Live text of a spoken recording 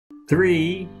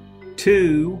3,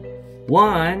 2,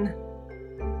 1.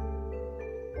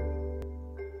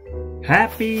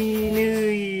 Happy New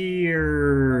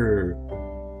Year!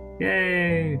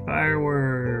 Yay!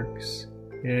 Fireworks!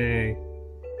 Yay!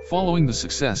 Following the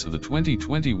success of the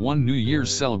 2021 New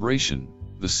Year's celebration,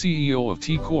 the CEO of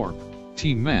T Corp,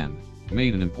 Team Man,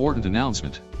 made an important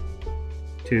announcement.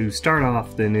 To start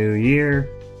off the new year,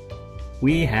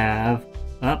 we have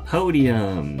a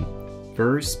podium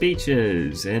for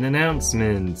speeches and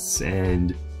announcements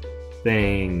and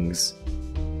things.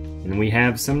 And we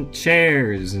have some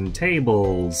chairs and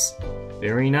tables.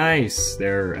 Very nice,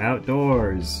 they're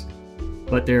outdoors.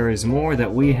 But there is more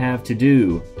that we have to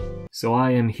do. So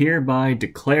I am hereby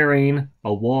declaring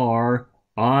a war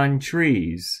on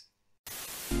trees.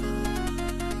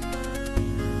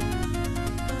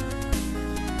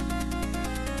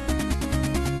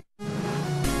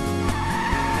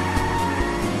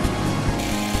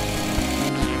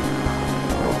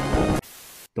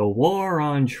 The war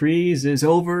on trees is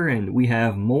over and we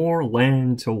have more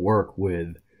land to work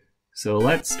with. So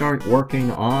let's start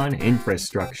working on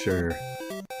infrastructure.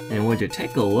 And would you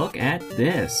take a look at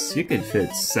this? You could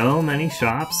fit so many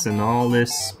shops in all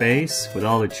this space with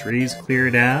all the trees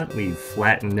cleared out. We've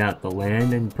flattened out the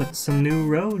land and put some new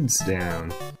roads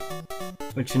down.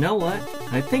 But you know what?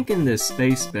 I think in this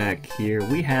space back here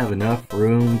we have enough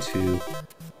room to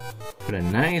put a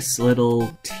nice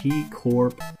little T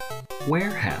Corp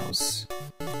warehouse.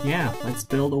 Yeah, let's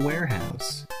build a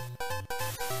warehouse.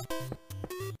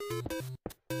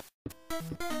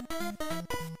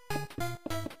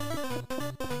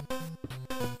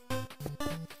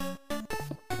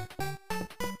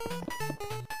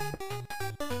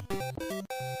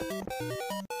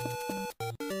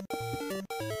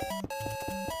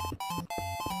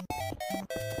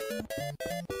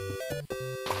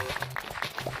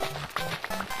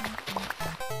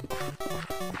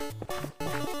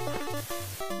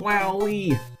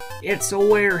 Wowee! It's a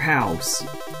warehouse,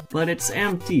 but it's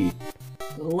empty.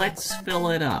 Let's fill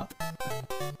it up.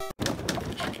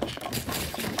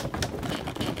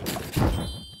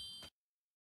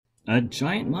 A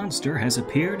giant monster has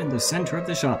appeared in the center of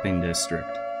the shopping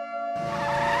district.